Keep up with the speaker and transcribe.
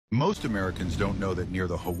Most Americans don't know that near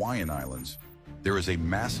the Hawaiian Islands, there is a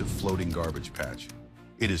massive floating garbage patch.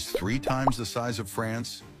 It is 3 times the size of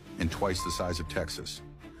France and twice the size of Texas.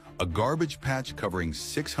 A garbage patch covering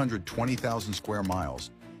 620,000 square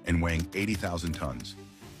miles and weighing 80,000 tons,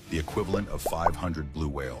 the equivalent of 500 blue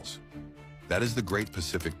whales. That is the Great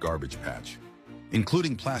Pacific Garbage Patch,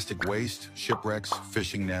 including plastic waste, shipwrecks,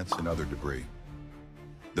 fishing nets, and other debris.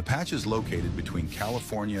 The patch is located between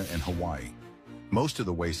California and Hawaii. Most of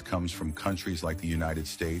the waste comes from countries like the United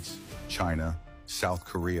States, China, South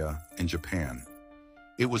Korea, and Japan.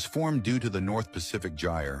 It was formed due to the North Pacific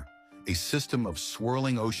Gyre, a system of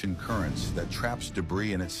swirling ocean currents that traps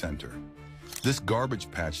debris in its center. This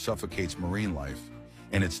garbage patch suffocates marine life,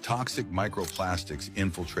 and its toxic microplastics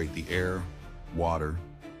infiltrate the air, water,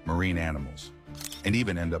 marine animals, and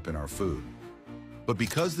even end up in our food. But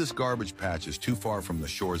because this garbage patch is too far from the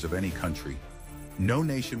shores of any country, no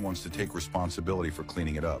nation wants to take responsibility for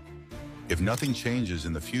cleaning it up. If nothing changes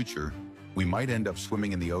in the future, we might end up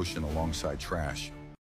swimming in the ocean alongside trash.